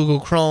over to Google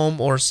Chrome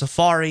or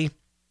Safari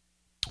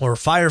or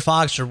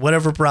Firefox or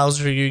whatever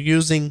browser you're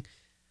using.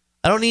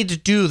 I don't need to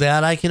do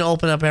that. I can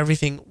open up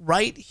everything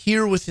right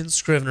here within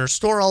Scrivener,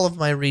 store all of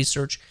my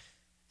research,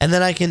 and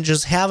then I can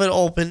just have it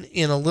open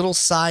in a little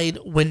side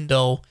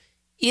window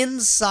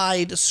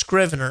inside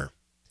Scrivener,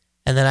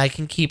 and then I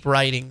can keep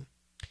writing.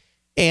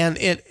 And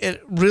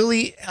it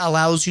really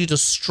allows you to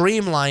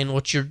streamline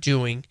what you're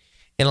doing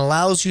and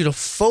allows you to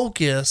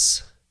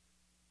focus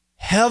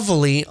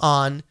heavily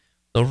on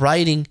the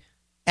writing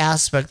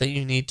aspect that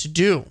you need to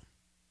do,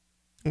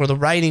 or the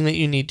writing that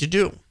you need to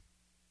do.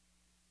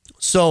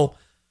 So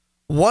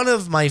one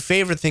of my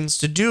favorite things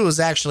to do is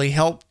actually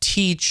help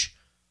teach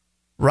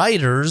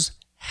writers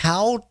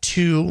how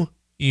to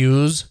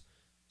use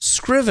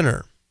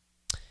Scrivener.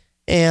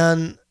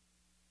 And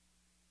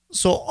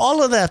so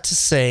all of that to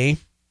say,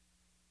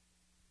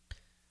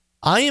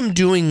 I am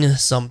doing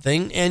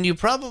something, and you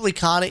probably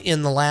caught it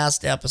in the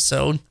last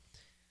episode,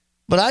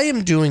 but I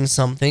am doing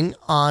something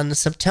on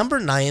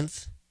September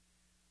 9th.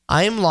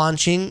 I am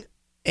launching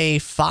a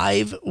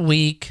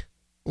 5-week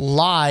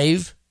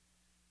live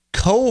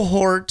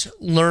cohort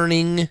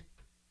learning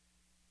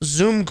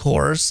Zoom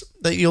course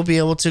that you'll be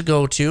able to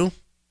go to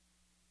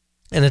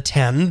and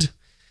attend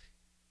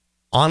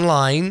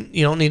online.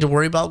 You don't need to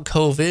worry about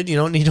COVID. You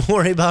don't need to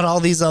worry about all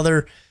these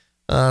other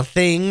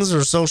things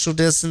or social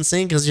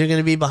distancing, because you're going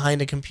to be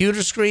behind a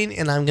computer screen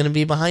and I'm going to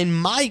be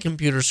behind my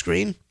computer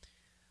screen.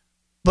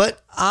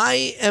 But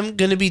I am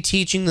going to be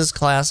teaching this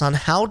class on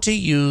how to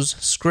use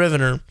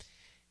Scrivener.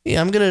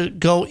 I'm going to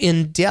go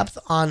in depth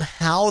on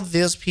how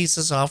this piece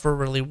of software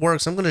really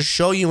works. I'm going to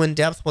show you in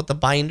depth what the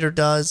binder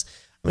does.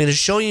 I'm going to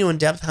show you in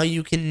depth how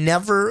you can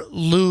never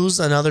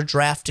lose another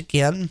draft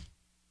again.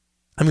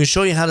 I'm going to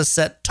show you how to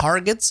set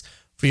targets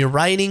for your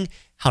writing,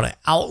 how to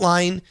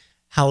outline,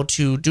 how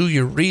to do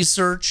your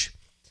research.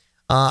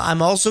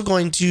 I'm also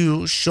going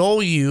to show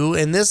you,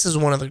 and this is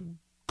one of the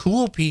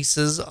cool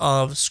pieces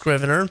of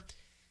Scrivener,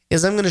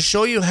 is I'm going to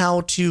show you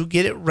how to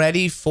get it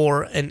ready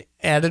for an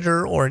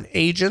editor or an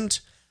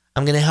agent.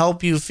 I'm going to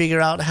help you figure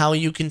out how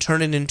you can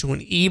turn it into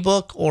an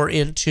ebook or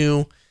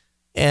into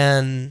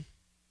a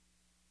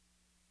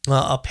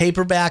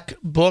paperback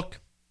book.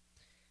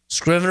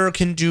 Scrivener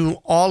can do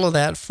all of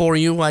that for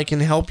you. I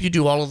can help you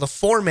do all of the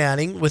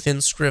formatting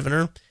within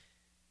Scrivener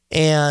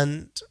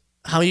and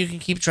how you can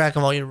keep track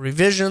of all your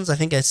revisions. I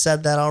think I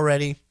said that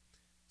already.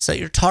 Set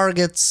your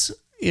targets,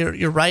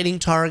 your writing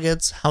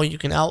targets, how you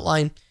can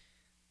outline.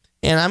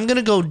 And I'm going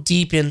to go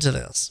deep into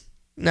this.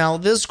 Now,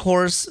 this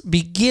course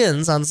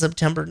begins on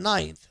September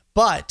 9th,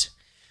 but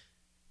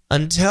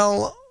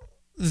until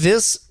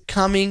this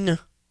coming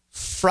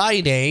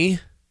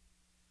Friday,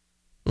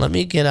 let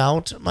me get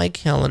out my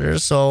calendar.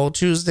 So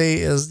Tuesday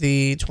is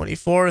the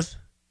 24th,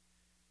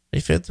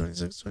 25th,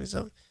 26th,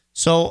 27th.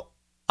 So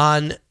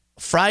on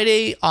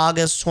Friday,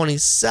 August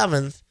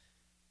 27th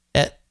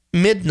at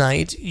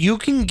midnight, you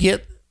can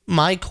get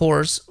my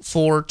course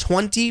for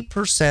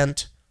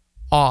 20%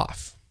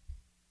 off.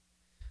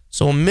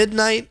 So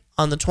midnight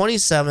on the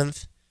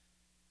 27th,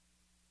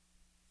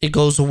 it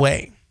goes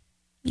away.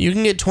 You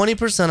can get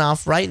 20%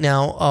 off right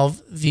now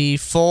of the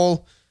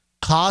full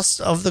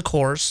cost of the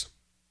course.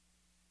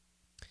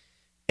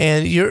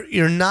 And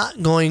you're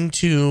not going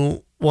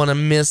to want to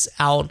miss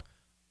out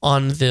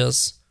on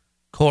this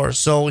course.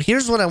 So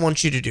here's what I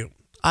want you to do.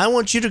 I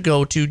want you to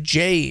go to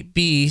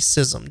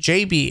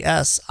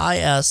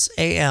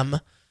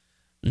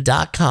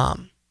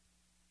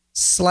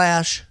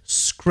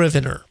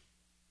jbsism.com/Scrivener.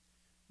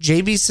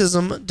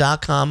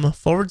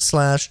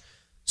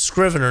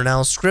 jbsism.com/Scrivener.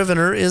 Now,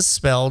 Scrivener is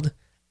spelled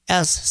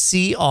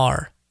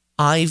Scrivener.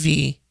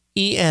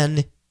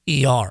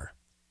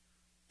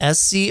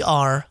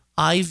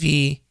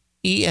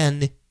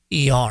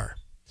 Scrivener.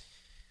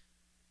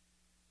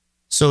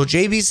 So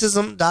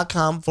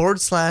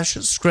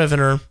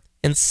jbsism.com/Scrivener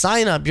and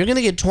sign up. You're going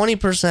to get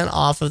 20%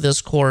 off of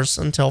this course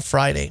until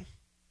Friday.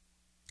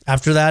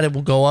 After that, it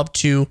will go up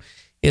to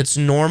its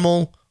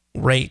normal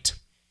rate.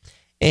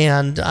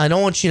 And I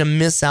don't want you to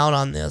miss out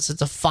on this.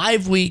 It's a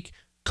 5-week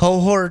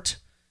cohort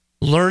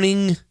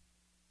learning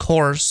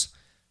course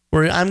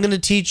where I'm going to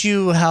teach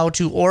you how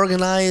to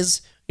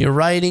organize your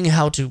writing,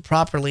 how to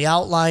properly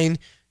outline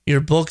your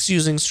books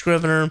using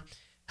Scrivener,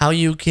 how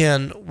you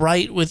can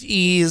write with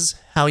ease,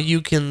 how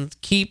you can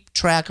keep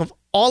track of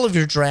all of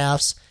your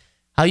drafts,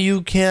 how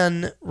you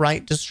can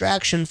write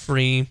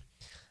distraction-free.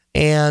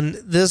 And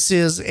this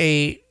is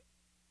a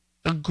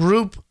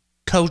group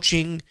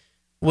coaching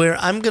where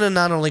I'm going to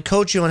not only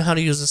coach you on how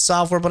to use the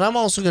software, but I'm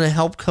also going to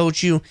help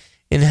coach you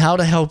in how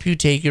to help you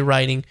take your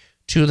writing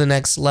to the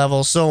next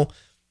level.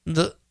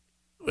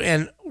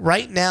 And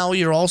right now,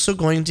 you're also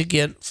going to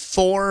get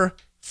 4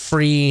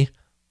 free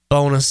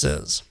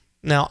bonuses.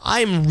 Now,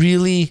 I'm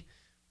really,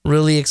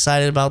 really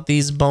excited about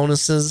these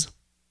bonuses.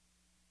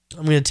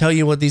 I'm going to tell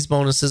you what these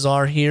bonuses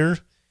are here.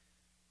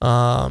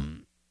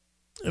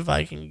 If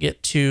I can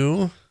get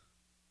to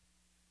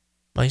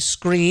my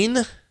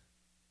screen.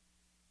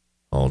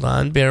 Hold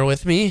on, bear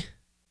with me.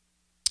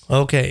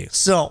 Okay,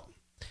 so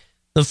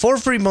the 4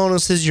 free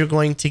bonuses you're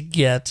going to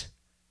get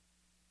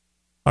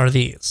are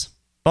these.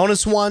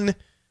 Bonus 1,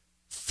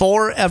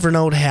 4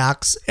 Evernote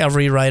hacks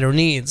every writer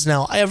needs.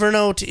 Now,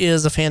 Evernote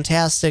is a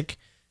fantastic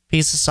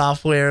piece of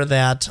software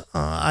that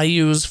I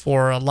use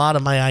for a lot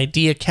of my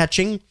idea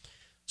catching.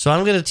 So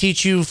I'm going to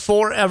teach you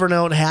 4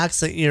 Evernote hacks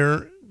that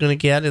you're going to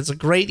get. It's a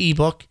great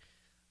ebook.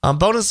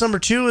 Bonus number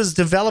 2 is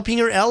developing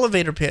your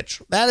elevator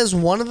pitch. That is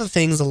one of the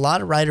things a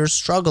lot of writers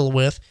struggle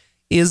with,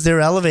 is their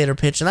elevator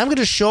pitch. And I'm going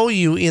to show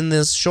you in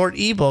this short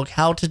ebook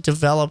how to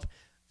develop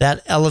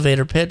that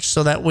elevator pitch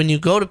so that when you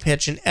go to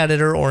pitch an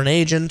editor or an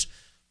agent,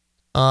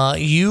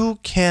 you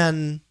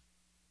can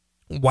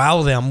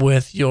wow them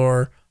with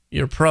your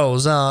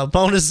prose.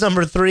 Bonus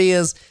number 3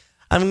 is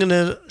I'm going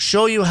to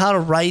show you how to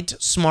write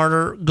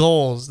smarter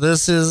goals.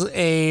 This is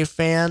a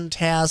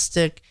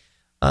fantastic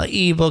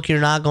ebook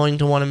you're not going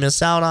to want to miss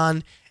out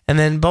on. And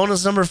then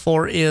bonus number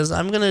 4 is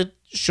I'm going to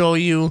show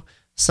you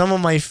some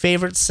of my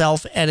favorite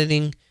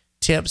self-editing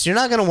tips. You're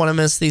not going to want to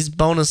miss these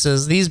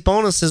bonuses. These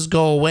bonuses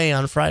go away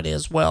on Friday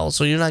as well,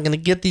 so you're not going to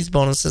get these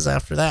bonuses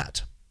after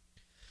that.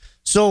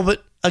 So,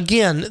 but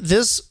again,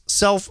 this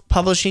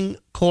self-publishing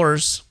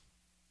course,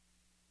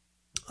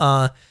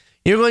 you're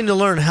going to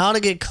learn how to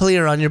get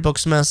clear on your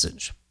book's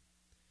message.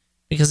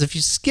 Because if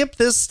you skip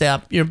this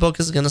step, your book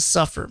is going to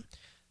suffer.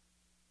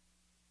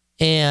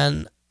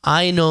 And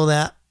I know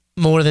that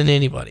more than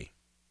anybody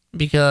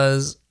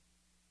because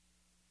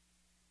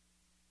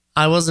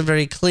I wasn't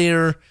very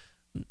clear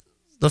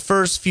the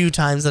first few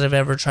times that I've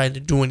ever tried to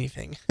do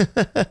anything.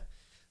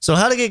 So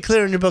how to get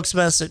clear on your book's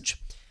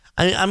message.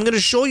 I'm going to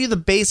show you the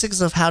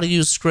basics of how to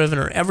use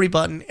Scrivener, every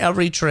button,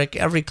 every trick,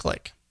 every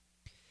click.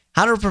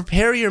 How to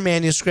prepare your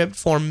manuscript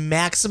for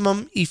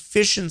maximum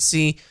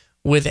efficiency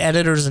with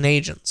editors and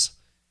agents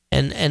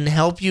and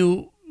help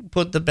you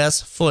put the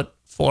best foot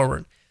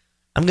forward.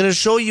 I'm going to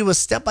show you a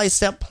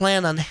step-by-step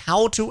plan on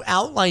how to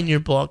outline your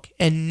book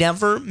and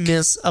never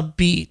miss a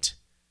beat.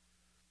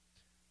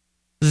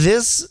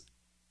 This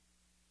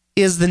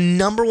is the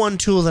number 1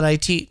 tool that I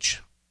teach.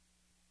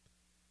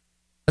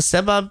 A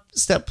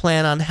step-by-step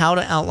plan on how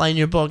to outline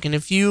your book. And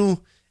if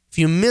you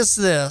miss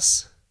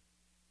this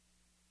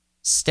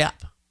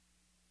step,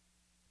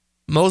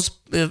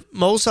 most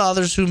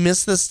authors who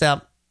miss this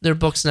step, their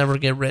books never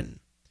get written.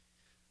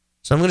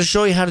 So I'm going to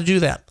show you how to do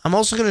that. I'm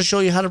also going to show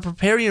you how to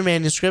prepare your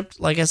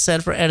manuscript, like I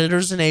said, for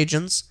editors and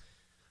agents.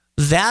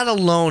 That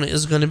alone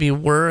is going to be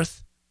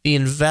worth the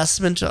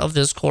investment of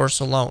this course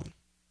alone.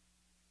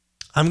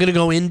 I'm going to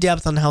go in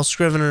depth on how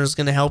Scrivener is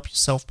going to help you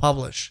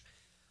self-publish.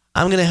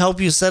 I'm going to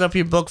help you set up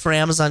your book for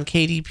Amazon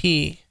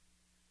KDP,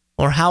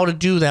 or how to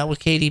do that with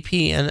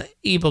KDP and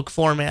ebook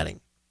formatting.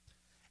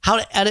 How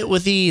to edit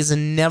with ease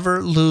and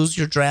never lose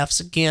your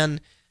drafts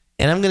again.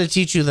 And I'm going to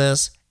teach you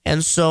this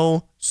and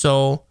so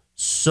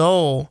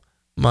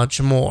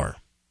much more.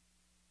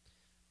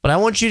 But I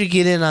want you to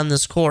get in on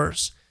this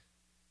course.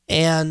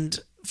 And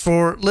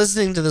for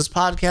listening to this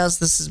podcast,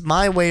 this is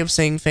my way of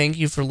saying thank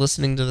you for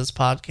listening to this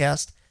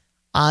podcast.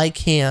 I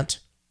can't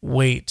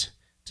wait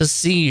to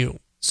see you.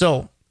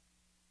 So,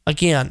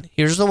 again,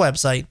 here's the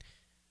website,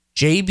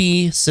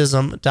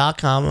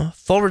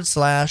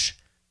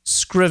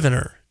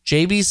 jbsism.com/Scrivener.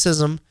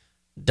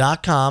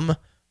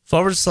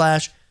 jbsism.com/Scrivener.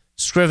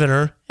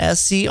 Scrivener.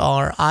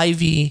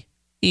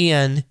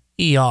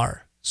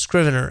 Scrivener.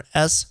 Scrivener.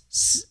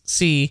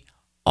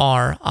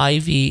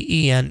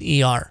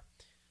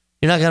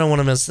 You're not going to want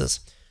to miss this.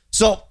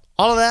 So,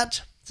 all of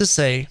that to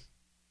say,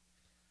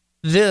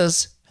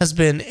 this has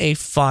been a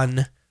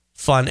fun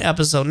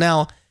episode.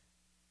 Now,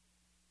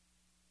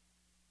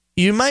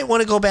 you might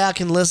want to go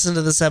back and listen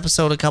to this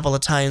episode a couple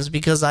of times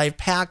because I've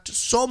packed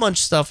so much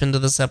stuff into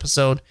this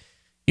episode.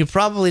 You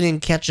probably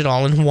didn't catch it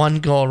all in one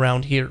go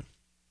around here,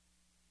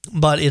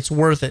 but it's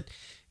worth it.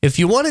 If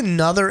you want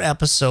another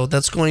episode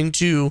that's going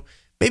to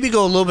maybe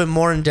go a little bit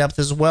more in depth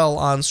as well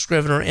on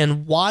Scrivener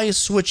and why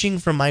switching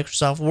from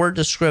Microsoft Word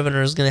to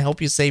Scrivener is going to help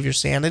you save your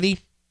sanity,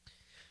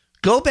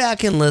 go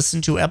back and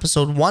listen to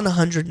episode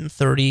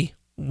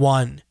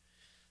 131.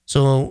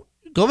 So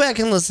go back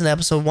and listen to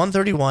episode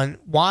 131,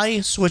 why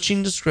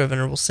switching to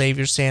Scrivener will save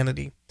your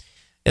sanity.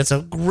 It's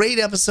a great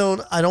episode.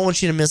 I don't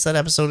want you to miss that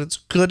episode. It's a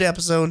good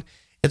episode.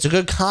 It's a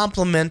good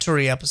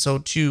complimentary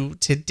episode to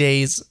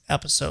today's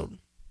episode.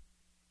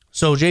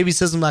 So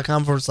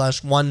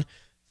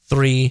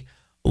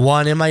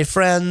jbsystem.com/131. And my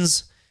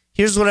friends,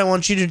 here's what I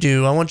want you to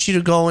do. I want you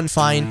to go and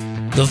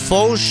find the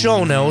full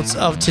show notes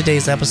of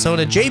today's episode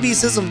at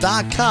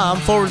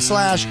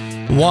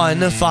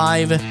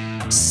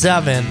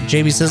jbsystem.com/157.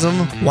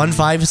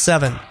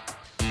 jbsystem157.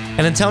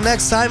 And until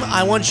next time,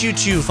 I want you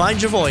to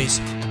find your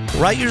voice,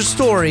 write your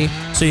story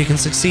so you can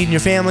succeed in your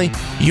family,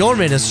 your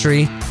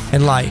ministry,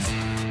 and life.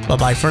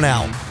 Bye-bye for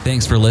now.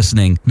 Thanks for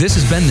listening. This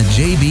has been the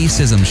JB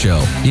Sism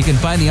Show. You can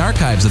find the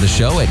archives of the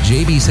show at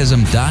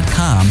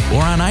jbsism.com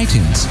or on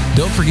iTunes.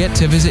 Don't forget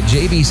to visit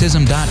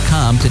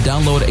jbsism.com to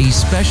download a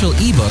special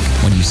ebook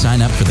when you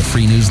sign up for the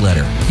free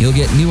newsletter. You'll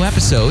get new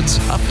episodes,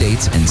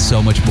 updates, and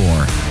so much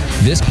more.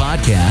 This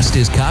podcast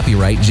is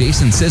copyright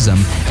Jason Sism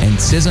and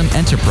Sism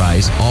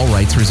Enterprise, all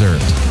rights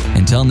reserved.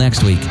 Until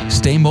next week,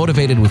 stay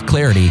motivated with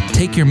clarity,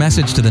 take your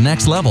message to the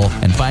next level,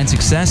 and find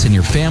success in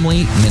your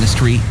family,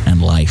 ministry,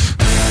 and life.